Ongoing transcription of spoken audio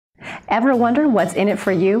Ever wonder what's in it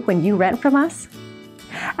for you when you rent from us?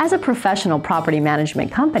 As a professional property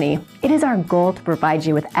management company, it is our goal to provide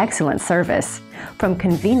you with excellent service, from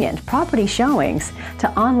convenient property showings to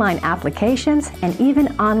online applications and even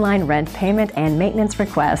online rent payment and maintenance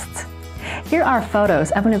requests. Here are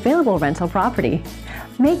photos of an available rental property.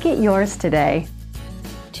 Make it yours today.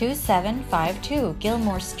 2752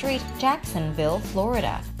 Gilmore Street, Jacksonville,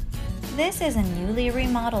 Florida. This is a newly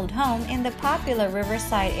remodeled home in the popular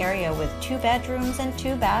Riverside area with 2 bedrooms and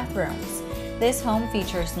 2 bathrooms. This home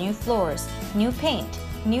features new floors, new paint,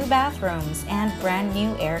 new bathrooms, and brand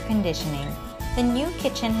new air conditioning. The new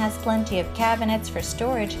kitchen has plenty of cabinets for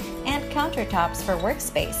storage and countertops for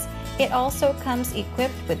workspace. It also comes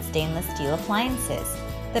equipped with stainless steel appliances.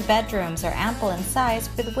 The bedrooms are ample in size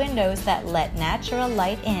with windows that let natural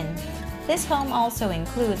light in. This home also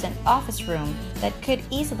includes an office room that could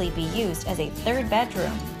easily be used as a 3rd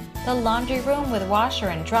bedroom. The laundry room with washer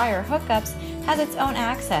and dryer hookups has its own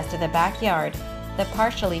access to the backyard. The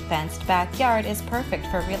partially fenced backyard is perfect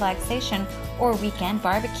for relaxation or weekend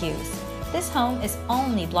barbecues. This home is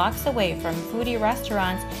only blocks away from foodie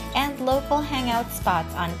restaurants and local hangout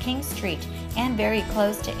spots on King Street and very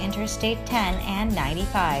close to Interstate 10 and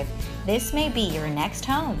 95. This may be your next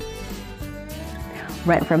home.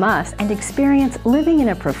 Rent from us and experience living in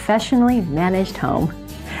a professionally managed home.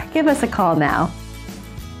 Give us a call now